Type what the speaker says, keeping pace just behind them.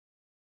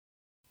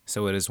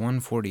So it is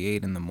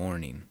 1:48 in the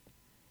morning.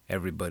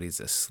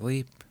 Everybody's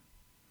asleep.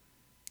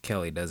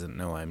 Kelly doesn't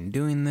know I'm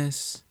doing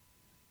this.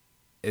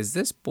 Is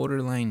this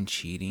borderline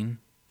cheating?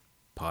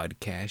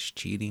 Podcast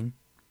cheating?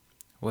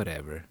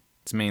 Whatever.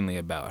 It's mainly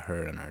about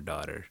her and our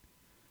daughter.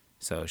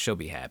 So she'll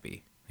be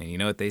happy. And you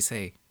know what they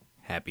say?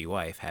 Happy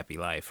wife, happy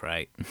life,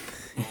 right?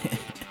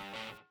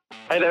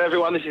 Hey there,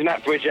 everyone. This is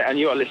Matt Bridger, and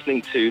you are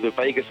listening to the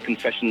Vegas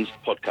Confessions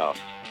podcast.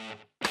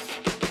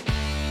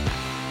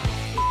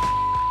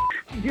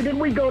 Didn't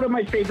we go to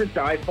my favorite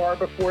dive bar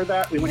before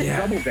that? We went to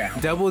Double Down.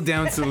 Double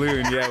Down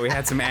Saloon. Yeah, we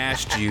had some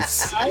ash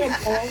juice. I am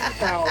all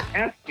about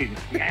ass juice.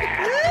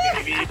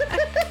 Yeah, baby.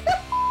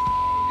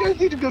 You guys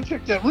need to go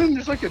check that room.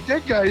 There's like a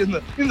dead guy in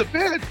the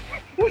bed.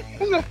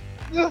 And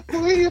the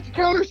lady at the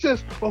counter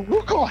says, "Well,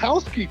 we'll call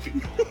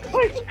housekeeping."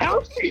 Like,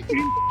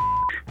 housekeeping?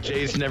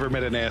 Jay's never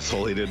met an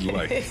asshole he didn't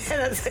like.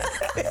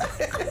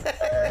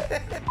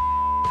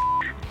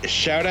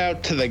 Shout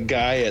out to the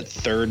guy at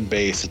third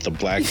base at the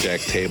blackjack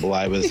table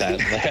I was at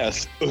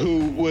last,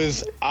 who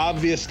was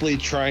obviously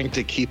trying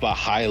to keep a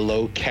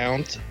high-low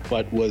count,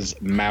 but was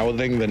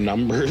mouthing the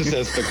numbers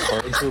as the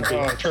cards were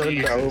being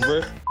turned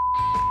over.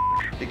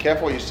 Be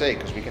careful what you say,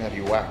 because we can have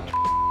you whacked.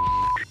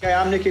 Hey,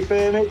 I'm Nicky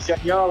Firmich,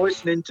 and you're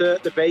listening to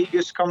the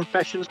Vegas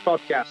Confessions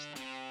podcast.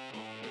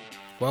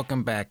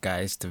 Welcome back,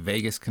 guys, to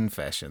Vegas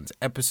Confessions,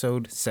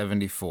 episode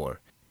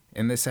 74.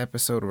 In this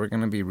episode, we're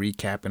going to be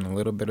recapping a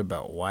little bit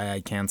about why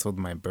I canceled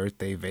my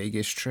birthday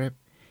Vegas trip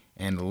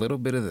and a little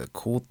bit of the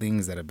cool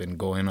things that have been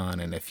going on.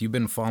 And if you've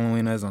been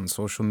following us on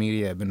social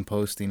media, I've been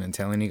posting and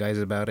telling you guys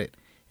about it.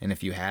 And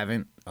if you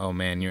haven't, oh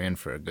man, you're in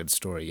for a good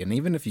story. And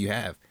even if you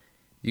have,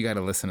 you got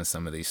to listen to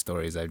some of these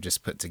stories I've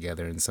just put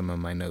together in some of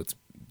my notes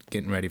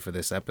getting ready for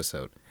this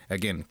episode.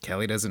 Again,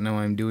 Kelly doesn't know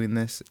I'm doing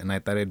this, and I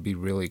thought it'd be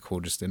really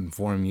cool just to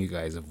inform you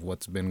guys of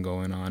what's been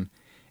going on.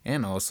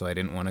 And also, I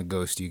didn't want to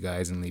ghost you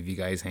guys and leave you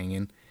guys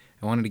hanging.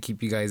 I wanted to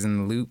keep you guys in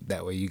the loop.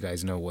 That way you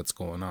guys know what's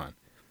going on.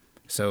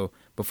 So,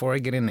 before I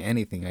get into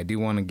anything, I do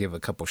want to give a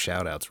couple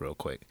shout-outs real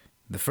quick.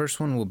 The first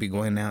one will be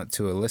going out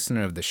to a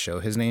listener of the show.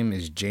 His name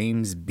is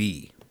James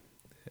B.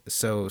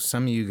 So,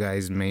 some of you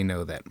guys may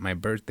know that my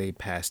birthday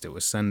passed. It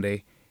was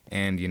Sunday.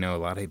 And, a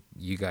lot of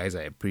you guys,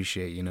 I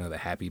appreciate, the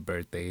happy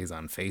birthdays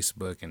on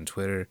Facebook and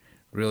Twitter.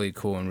 Really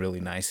cool and really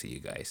nice of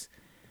you guys.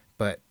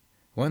 But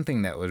one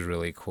thing that was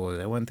really cool is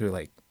I went through,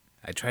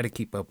 I try to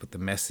keep up with the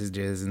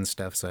messages and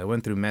stuff, so I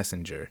went through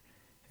Messenger.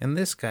 And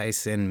this guy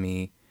sent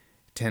me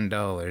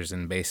 $10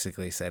 and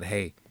basically said,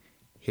 hey,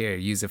 here,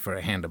 use it for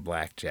a hand of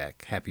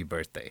blackjack. Happy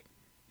birthday.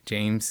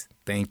 James,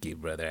 thank you,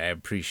 brother. I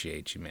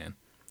appreciate you, man.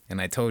 And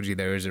I told you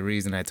there was a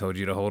reason I told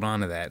you to hold on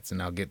to that, and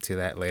I'll get to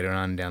that later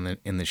on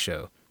in the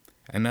show.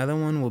 Another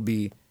one will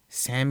be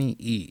Sammy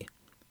E.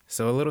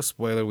 So a little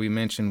spoiler, we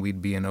mentioned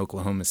we'd be in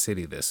Oklahoma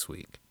City this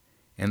week.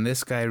 And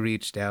this guy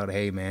reached out,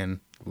 hey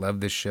man,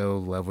 love the show,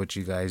 love what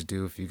you guys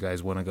do. If you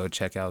guys want to go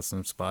check out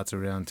some spots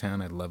around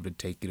town, I'd love to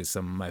take you to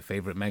some of my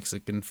favorite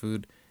Mexican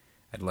food.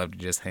 I'd love to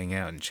just hang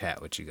out and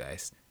chat with you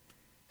guys.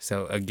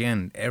 So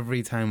again,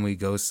 every time we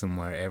go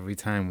somewhere, every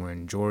time we're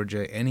in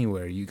Georgia,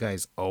 anywhere, you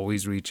guys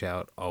always reach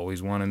out,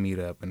 always want to meet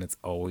up, and it's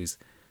always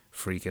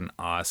freaking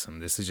awesome.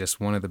 This is just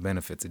one of the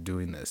benefits of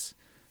doing this.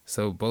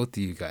 So both of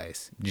you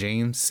guys,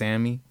 James,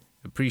 Sammy,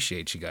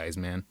 appreciate you guys,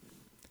 man.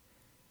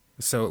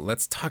 So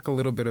let's talk a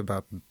little bit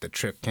about the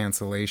trip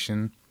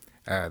cancellation.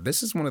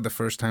 This is one of the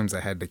first times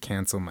I had to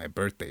cancel my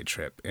birthday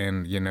trip.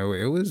 And,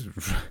 it was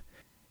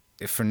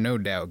for no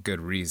doubt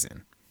good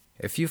reason.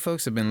 If you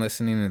folks have been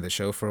listening to the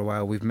show for a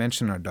while, we've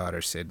mentioned our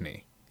daughter,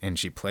 Sydney. And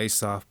she plays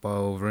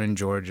softball over in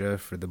Georgia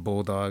for the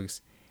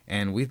Bulldogs.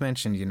 And we've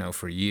mentioned,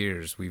 for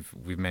years, we've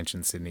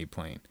mentioned Sydney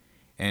playing.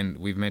 And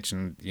we've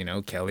mentioned,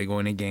 Kelly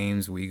going to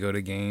games, we go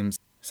to games.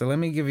 So let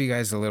me give you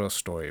guys a little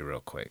story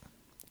real quick.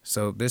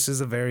 So this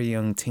is a very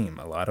young team,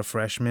 a lot of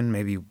freshmen,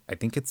 I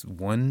think it's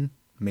one,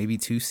 maybe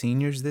two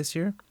seniors this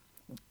year.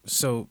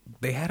 So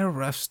they had a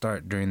rough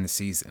start during the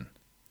season.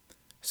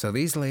 So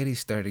these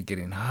ladies started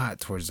getting hot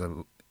towards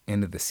the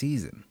end of the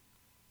season.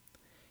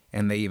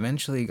 And they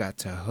eventually got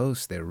to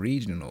host their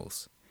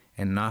regionals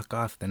and knock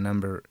off the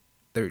number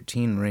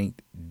 13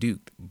 ranked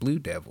Duke Blue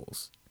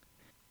Devils.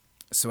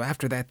 So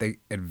after that, they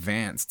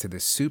advanced to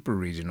the Super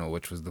Regional,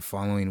 which was the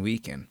following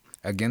weekend,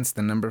 against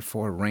the number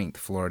 4 ranked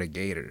Florida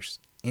Gators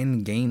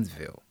in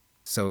Gainesville.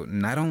 So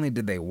not only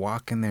did they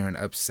walk in there and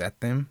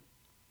upset them,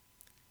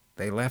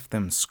 they left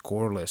them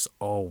scoreless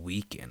all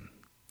weekend.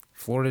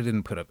 Florida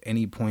didn't put up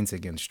any points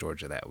against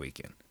Georgia that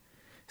weekend.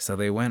 So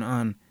they went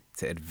on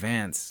to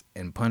advance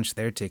and punch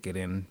their ticket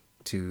in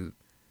to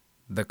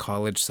the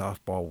College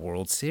Softball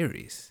World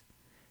Series,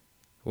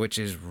 which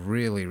is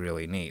really,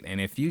 really neat. And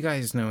if you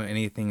guys know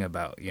anything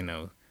about,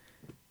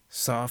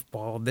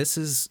 softball, this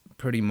is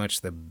pretty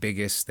much the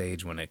biggest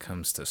stage when it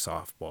comes to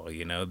softball.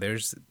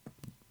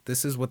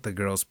 This is what the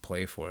girls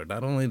play for.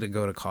 Not only to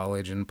go to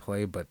college and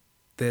play, but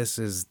this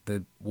is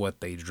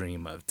what they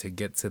dream of, to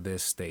get to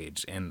this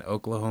stage. And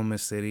Oklahoma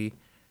City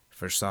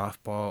for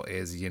softball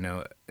is,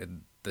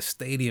 the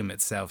stadium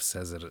itself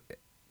says it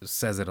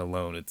says it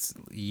alone. It's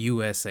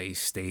USA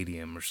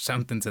Stadium or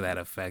something to that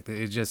effect.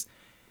 It's just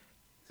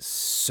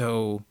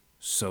so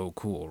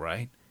cool,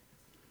 right?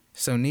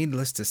 So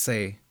needless to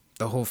say,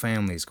 the whole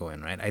family's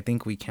going, right? I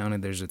think we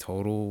counted there's a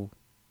total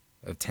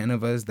of 10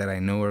 of us that I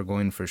know are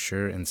going for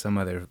sure, and some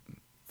other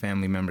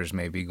family members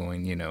may be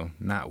going,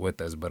 not with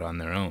us, but on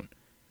their own.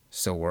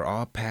 So we're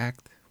all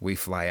packed. We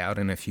fly out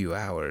in a few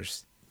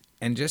hours.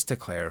 And just to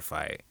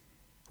clarify,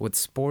 with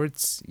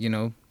sports,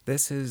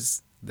 this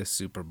is the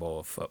Super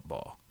Bowl of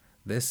football.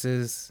 This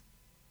is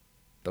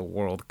the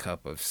World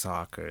Cup of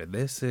soccer.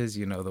 This is,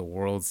 the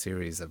World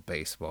Series of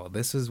baseball.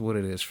 This is what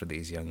it is for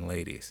these young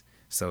ladies.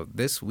 So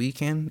this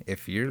weekend,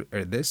 if you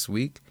like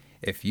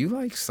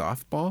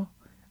softball,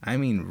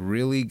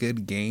 really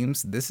good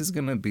games, this is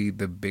going to be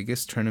the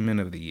biggest tournament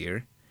of the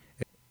year,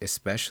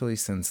 especially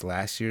since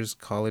last year's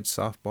college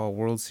softball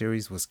World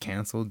Series was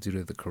canceled due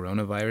to the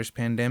coronavirus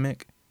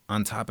pandemic.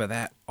 On top of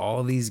that,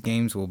 all these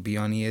games will be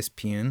on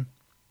ESPN.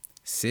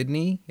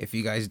 Sydney, if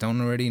you guys don't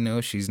already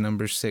know, she's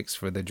number 6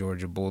 for the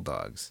Georgia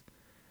Bulldogs.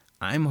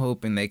 I'm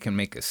hoping they can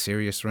make a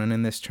serious run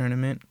in this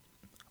tournament.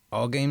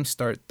 All games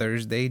start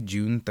Thursday,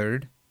 June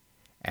 3rd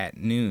at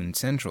noon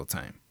Central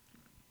Time.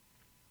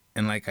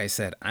 And like I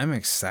said, I'm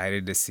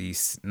excited to see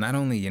not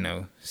only,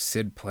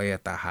 Sid play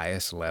at the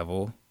highest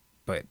level,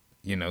 but,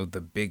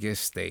 the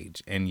biggest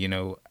stage. And,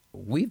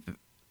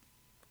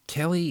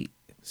 Kelly,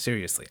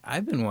 seriously,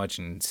 I've been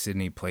watching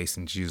Sydney play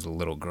since she was a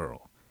little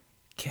girl.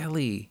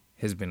 Kelly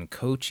has been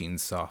coaching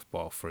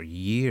softball for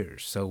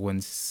years. So when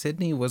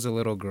Sydney was a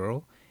little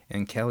girl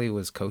and Kelly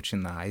was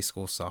coaching the high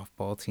school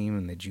softball team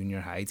and the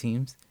junior high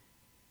teams,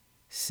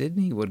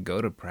 Sydney would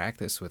go to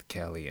practice with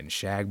Kelly and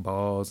shag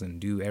balls and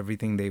do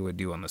everything they would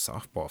do on the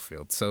softball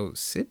field. So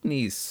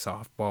Sydney's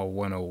softball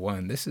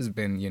 101, this has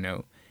been,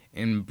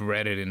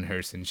 embedded in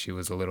her since she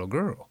was a little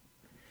girl.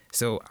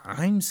 So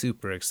I'm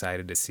super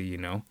excited to see,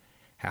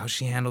 how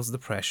she handles the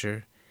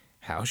pressure,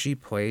 how she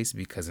plays,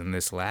 because in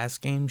this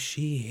last game,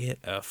 she hit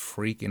a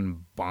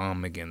freaking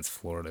bomb against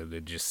Florida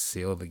to just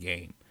seal the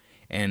game.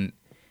 And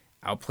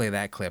I'll play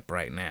that clip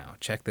right now.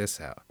 Check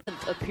this out.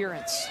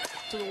 Appearance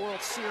to the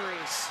World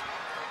Series.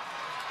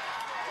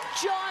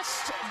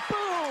 Just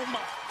boom!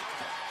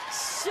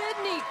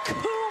 Sydney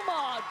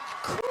Kuma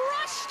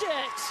crushed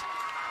it!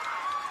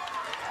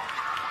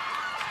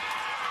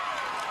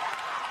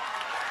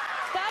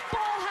 That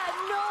ball had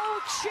no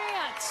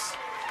chance.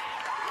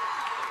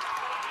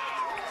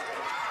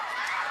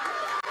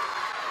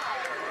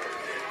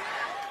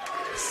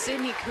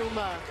 Sydney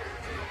Kuma,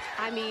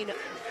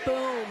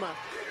 boom.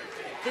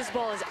 This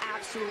ball is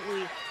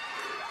absolutely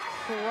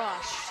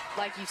crushed.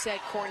 Like you said,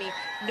 Courtney,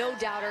 no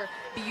doubter,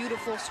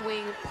 beautiful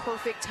swing,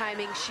 perfect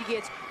timing. She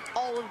gets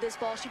all of this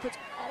ball. She puts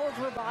all of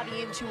her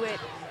body into it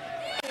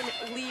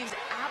and leaves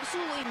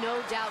absolutely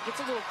no doubt. Gets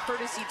a little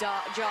courtesy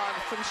jog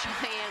from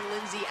Cheyenne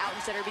Lindsay out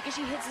in center because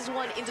she hits this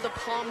one into the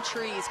palm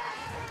trees.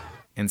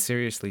 And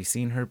seriously,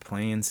 seeing her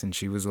playing since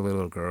she was a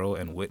little girl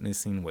and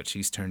witnessing what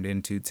she's turned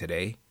into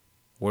today,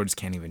 words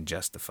can't even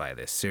justify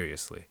this,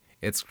 seriously.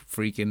 It's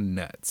freaking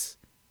nuts.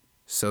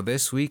 So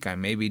this week, I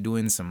may be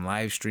doing some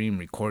live stream,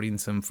 recording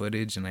some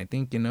footage, and I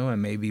think, I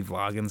may be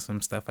vlogging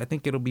some stuff. I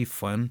think it'll be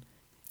fun.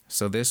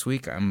 So this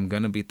week, I'm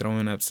going to be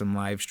throwing up some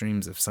live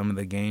streams of some of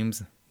the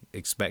games.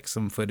 Expect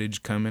some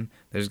footage coming.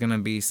 There's going to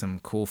be some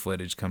cool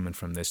footage coming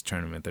from this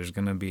tournament.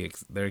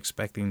 They're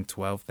expecting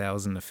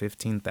 12,000 to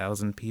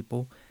 15,000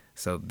 people.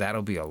 So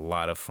that'll be a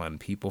lot of fun.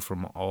 People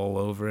from all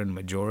over, and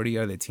majority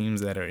of the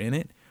teams that are in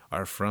it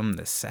are from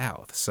the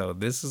South. So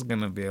this is going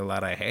to be a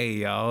lot of hey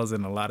y'alls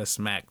and a lot of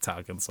smack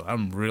talking. So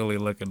I'm really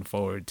looking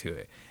forward to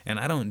it. And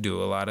I don't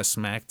do a lot of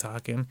smack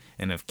talking.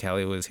 And if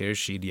Kelly was here,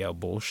 she'd yell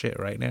bullshit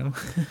right now.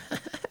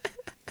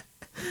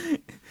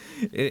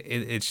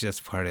 It's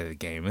just part of the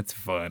game. It's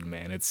fun,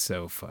 man. It's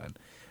so fun.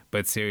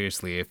 But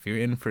seriously, if you're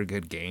in for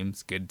good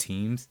games, good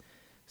teams,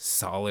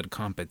 solid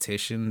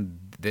competition,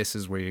 this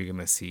is where you're going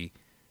to see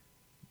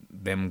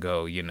them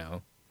go,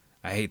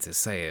 I hate to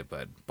say it,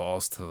 but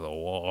balls to the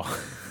wall.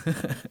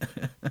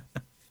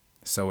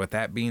 So with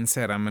that being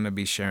said, I'm going to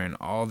be sharing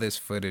all this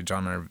footage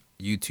on our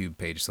YouTube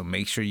page. So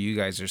make sure you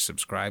guys are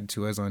subscribed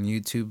to us on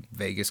YouTube,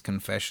 Vegas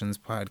Confessions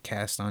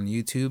Podcast on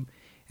YouTube.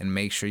 And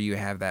make sure you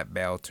have that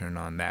bell turned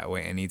on. That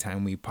way,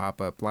 anytime we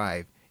pop up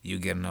live, you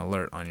get an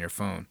alert on your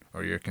phone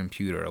or your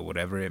computer or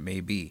whatever it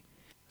may be.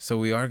 So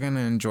we are going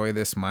to enjoy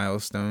this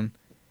milestone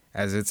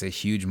as it's a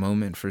huge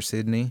moment for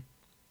Sydney.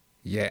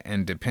 Yeah,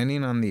 and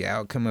depending on the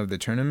outcome of the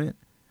tournament,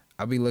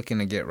 I'll be looking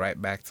to get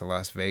right back to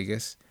Las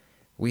Vegas.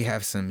 We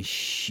have some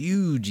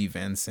huge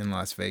events in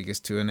Las Vegas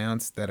to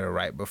announce that are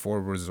right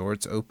before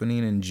resorts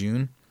opening in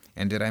June.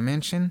 And did I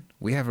mention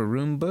we have a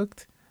room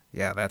booked?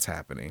 Yeah, that's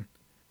happening.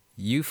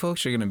 You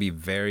folks are going to be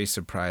very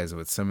surprised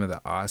with some of the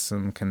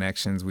awesome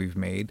connections we've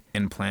made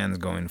and plans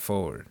going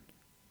forward.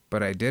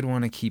 But I did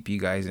want to keep you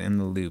guys in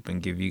the loop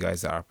and give you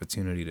guys the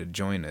opportunity to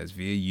join us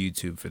via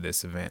YouTube for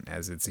this event,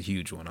 as it's a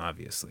huge one,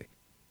 obviously.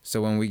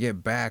 So when we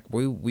get back,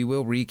 we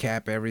will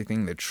recap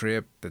everything, the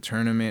trip, the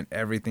tournament,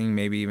 everything,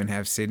 maybe even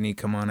have Sydney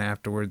come on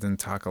afterwards and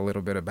talk a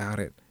little bit about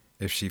it.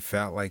 if she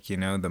felt like,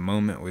 the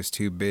moment was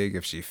too big,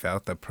 if she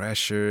felt the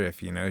pressure,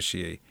 if,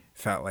 she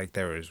felt like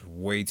there was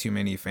way too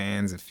many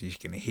fans, if you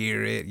can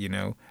hear it,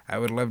 I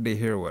would love to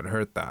hear what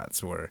her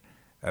thoughts were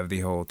of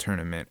the whole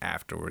tournament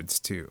afterwards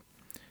too.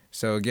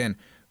 So again,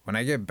 when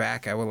I get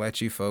back, I will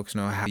let you folks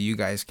know how you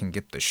guys can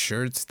get the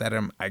shirts that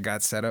I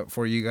got set up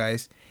for you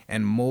guys,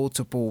 and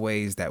multiple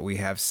ways that we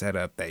have set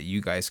up that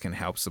you guys can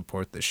help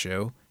support the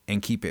show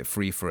and keep it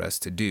free for us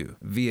to do.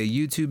 Via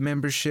YouTube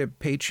membership,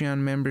 Patreon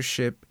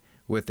membership,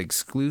 with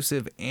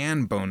exclusive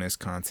and bonus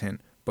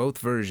content, both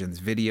versions,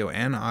 video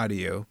and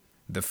audio.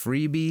 The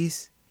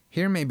freebies,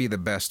 here may be the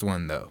best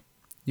one though.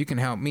 You can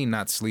help me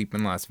not sleep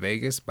in Las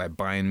Vegas by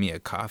buying me a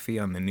coffee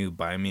on the new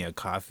Buy Me a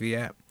Coffee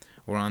app.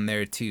 We're on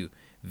there too.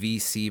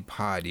 VC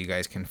Pod, you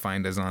guys can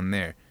find us on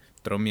there.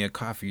 Throw me a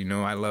coffee,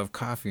 I love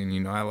coffee,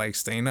 and I like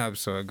staying up,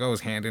 so it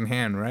goes hand in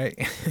hand, right?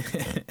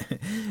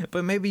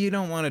 But maybe you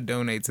don't want to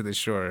donate to the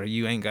show, or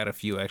you ain't got a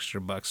few extra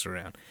bucks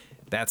around.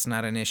 That's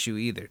not an issue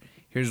either.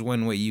 Here's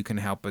one way you can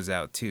help us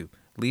out too.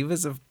 Leave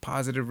us a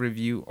positive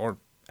review or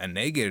a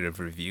negative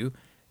review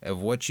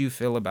of what you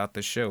feel about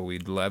the show.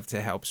 We'd love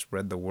to help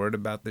spread the word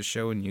about the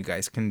show, and you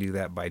guys can do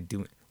that by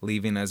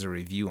leaving us a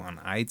review on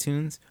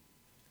iTunes.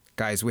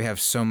 Guys, we have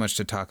so much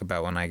to talk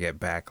about when I get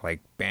back.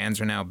 Like,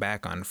 bands are now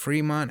back on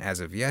Fremont as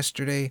of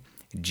yesterday.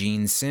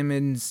 Gene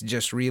Simmons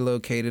just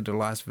relocated to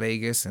Las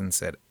Vegas and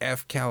said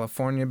F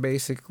California,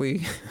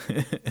 basically.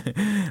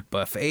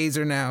 Buffets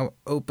are now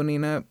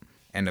opening up.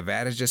 And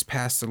Nevada's just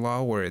passed a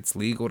law where it's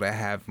legal to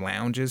have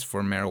lounges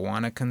for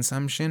marijuana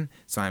consumption.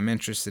 So I'm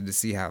interested to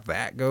see how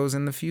that goes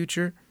in the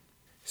future.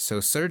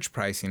 So surge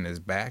pricing is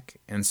back,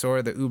 and so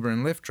are the Uber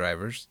and Lyft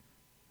drivers.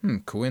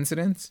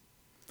 Coincidence?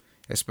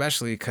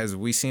 Especially because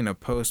we seen a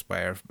post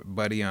by our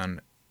buddy on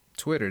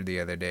Twitter the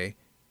other day,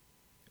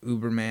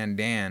 Uberman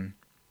Dan,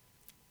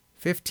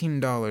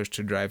 $15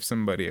 to drive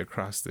somebody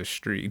across the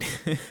street.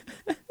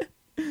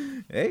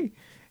 Hey,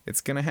 it's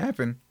going to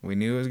happen. We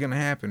knew it was going to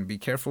happen. Be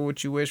careful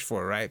what you wish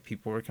for, right?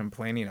 People were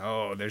complaining,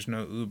 oh, there's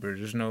no Uber,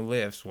 there's no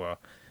Lyfts. Well,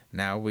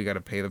 now we got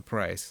to pay the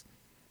price.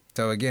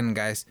 So again,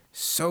 guys,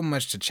 so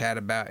much to chat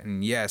about.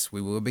 And yes,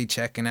 we will be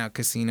checking out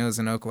casinos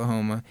in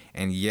Oklahoma.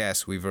 And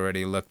yes, we've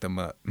already looked them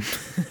up.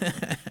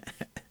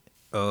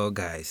 Oh,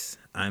 guys,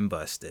 I'm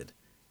busted.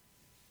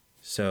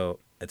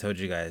 So I told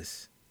you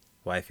guys,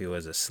 wifey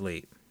was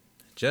asleep.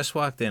 Just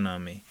walked in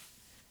on me.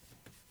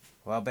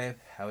 Well, babe,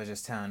 I was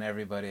just telling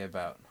everybody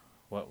about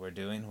what we're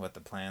doing, what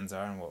the plans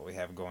are, and what we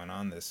have going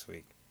on this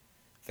week.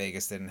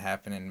 Vegas didn't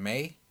happen in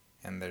May.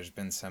 And there's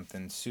been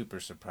something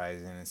super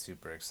surprising and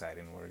super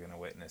exciting we're going to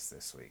witness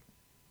this week.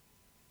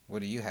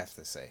 What do you have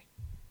to say?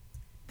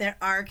 There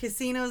are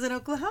casinos in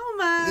Oklahoma.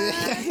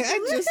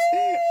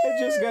 I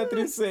just got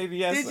through saying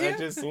yes. Did you? I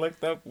just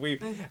looked up.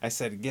 I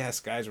said, yes,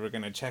 guys, we're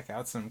going to check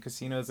out some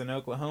casinos in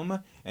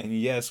Oklahoma. And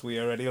yes, we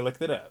already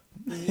looked it up.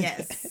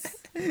 Yes.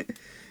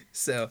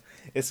 So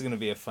it's going to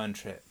be a fun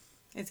trip.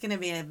 It's going to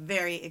be a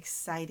very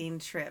exciting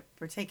trip.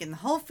 We're taking the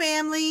whole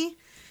family.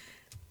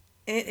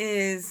 It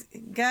is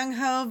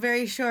gung-ho,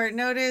 very short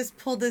notice,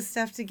 pulled this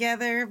stuff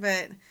together,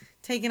 but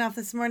taking off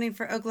this morning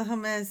for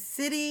Oklahoma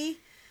City.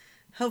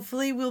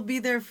 Hopefully we'll be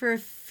there for a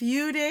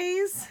few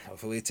days.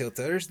 Hopefully till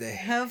Thursday.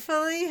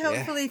 Hopefully,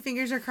 Yeah.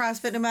 fingers are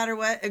crossed, but no matter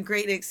what, a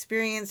great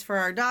experience for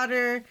our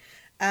daughter.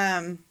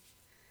 I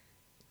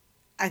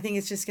think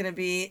it's just going to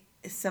be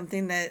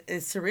something that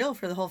is surreal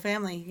for the whole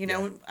family.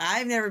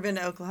 I've never been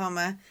to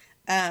Oklahoma.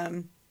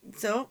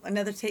 So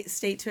another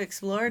state to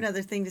explore,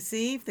 another thing to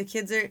see. If the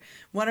kids are,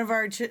 one of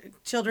our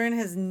children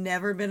has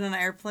never been on an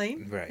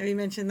airplane. Right. Have you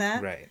mentioned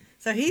that? Right.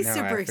 So he's No,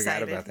 super I forgot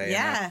excited. about that,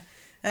 Yeah.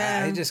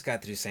 I just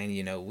got through saying,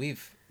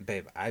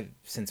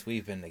 since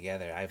we've been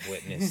together, I've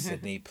witnessed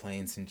Sydney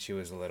playing since she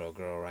was a little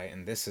girl, right?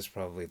 And this is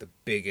probably the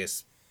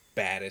biggest,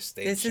 baddest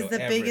stage This show is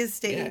the ever. biggest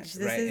stage. Yeah, This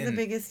right? is the And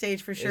biggest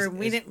stage for sure.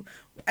 We didn't.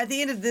 At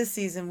the end of this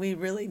season, we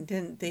really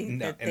didn't think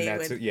that they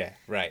would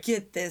right.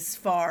 get this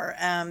far.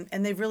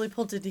 And they've really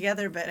pulled it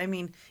together. But I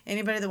mean,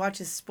 anybody that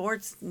watches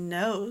sports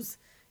knows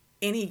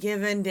any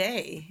given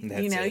day,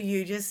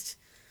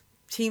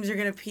 teams are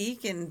going to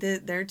peak, and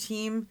their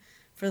team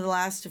for the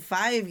last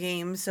 5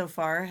 games so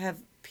far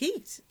have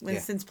peaked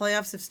since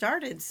playoffs have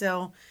started.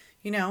 So,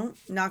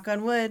 knock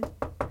on wood,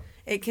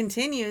 it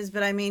continues.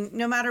 But I mean,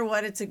 no matter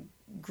what, it's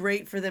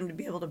great for them to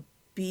be able to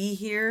be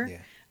here.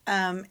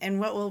 Yeah. And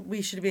what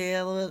we should be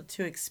able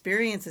to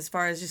experience as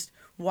far as just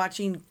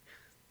watching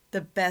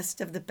the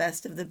best of the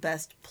best of the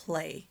best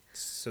play.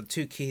 So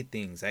 2 key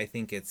things. I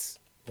think it's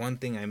one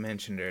thing I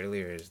mentioned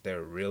earlier is they're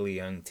a really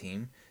young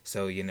team.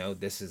 So,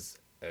 this is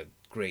a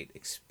great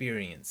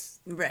experience.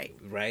 Right.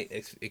 Right?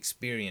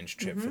 Experience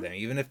trip for them.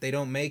 Even if they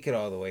don't make it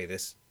all the way,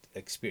 this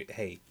experience,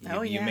 hey,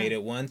 you made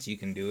it once, you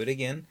can do it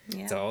again.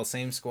 Yeah. It's all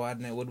same squad.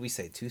 Now, what did we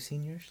say, 2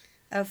 seniors?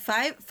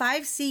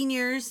 5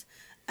 seniors.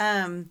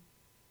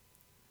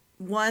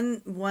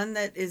 One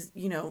that is,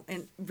 a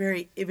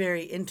very,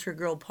 very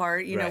integral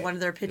part. One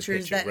of their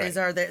pitchers is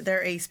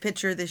their ace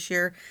pitcher this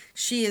year.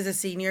 She is a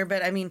senior,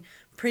 but I mean,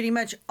 pretty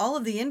much all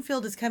of the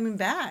infield is coming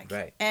back.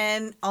 Right.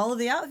 And all of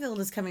the outfield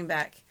is coming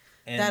back.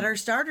 that are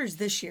starters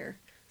this year.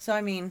 So,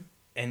 I mean...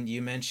 And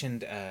you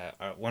mentioned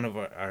one of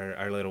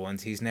our little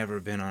ones. He's never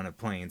been on a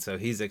plane, so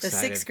he's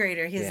excited. The 6th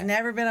grader. He's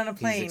never been on a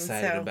plane. He's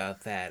excited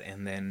about that.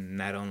 And then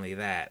not only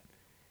that,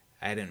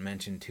 I didn't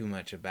mention too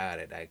much about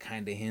it. I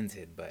kind of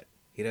hinted, but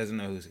he doesn't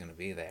know who's going to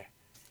be there.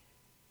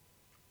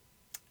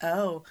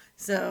 Oh,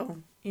 so,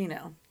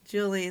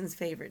 Julian's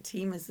favorite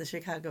team is the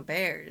Chicago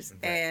Bears.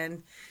 Right.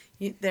 And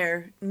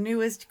their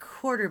newest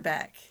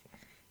quarterback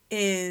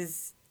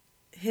is...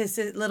 His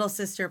little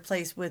sister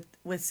plays with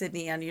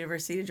Sydney on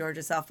University of Georgia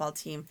softball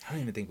team. I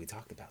don't even think we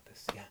talked about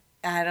this. Yeah.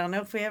 I don't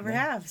know if we ever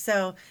have.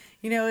 So,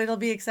 it'll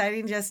be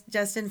exciting.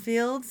 Justin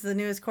Fields, the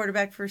newest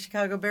quarterback for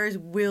Chicago Bears,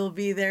 will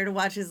be there to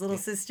watch his little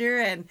sister.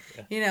 And,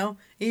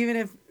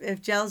 even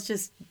if Gels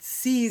just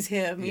sees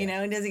him,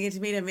 and doesn't get to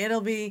meet him,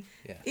 it'll be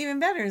even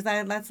better.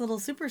 That's a little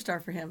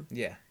superstar for him.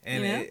 Yeah.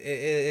 And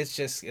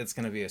it's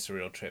going to be a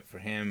surreal trip for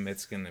him.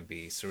 It's going to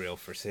be surreal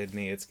for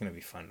Sydney. It's going to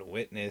be fun to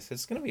witness.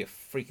 It's going to be a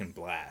freaking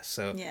blast.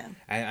 So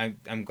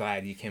I'm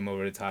glad you came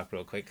over to talk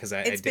real quick because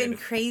it's been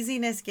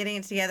craziness getting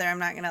it together. I'm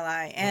not going to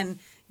lie. And,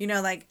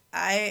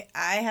 I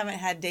haven't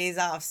had days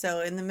off.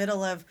 So in the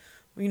middle of,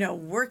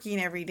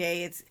 working every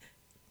day, it's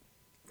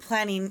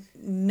planning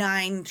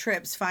 9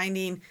 trips,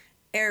 finding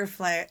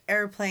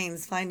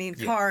airplanes, finding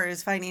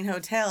cars, finding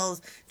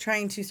hotels,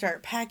 trying to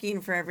start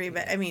packing for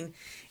everybody. I mean,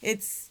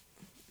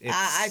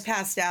 I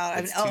passed out.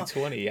 It's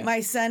 2:20,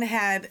 My son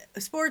had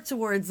sports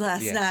awards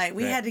last night.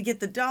 We had to get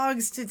the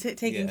dogs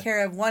taken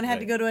care of. One had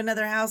to go to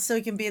another house so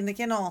he can be in the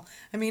kennel.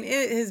 I mean,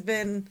 it has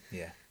been...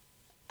 Yeah.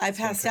 I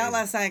passed out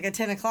last night at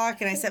 10 o'clock,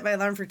 and I set my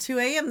alarm for 2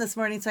 a.m. this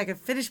morning so I could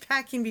finish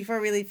packing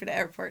before we leave for the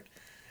airport.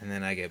 And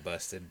then I get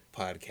busted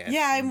podcast.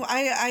 Yeah,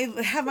 I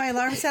have my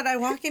alarm set. I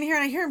walk in here,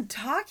 and I hear him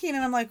talking,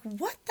 and I'm like,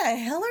 what the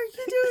hell are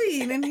you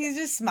doing? And he's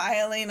just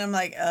smiling. I'm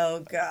like, oh,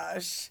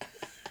 gosh.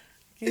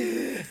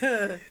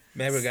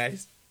 Remember,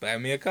 guys, buy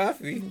me a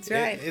coffee. That's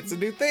right. It's a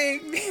new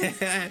thing.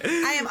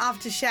 I am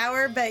off to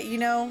shower, but,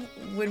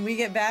 when we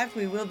get back,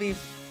 we will be...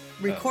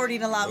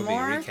 recording a lot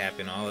more. We'll be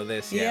recapping all of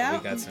this. Yeah,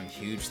 we got some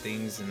huge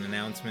things and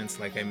announcements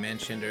like I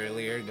mentioned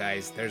earlier.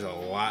 Guys, there's a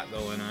lot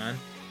going on.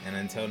 And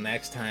until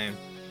next time,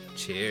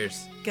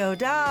 cheers. Go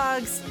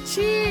Dogs.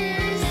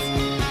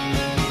 Cheers.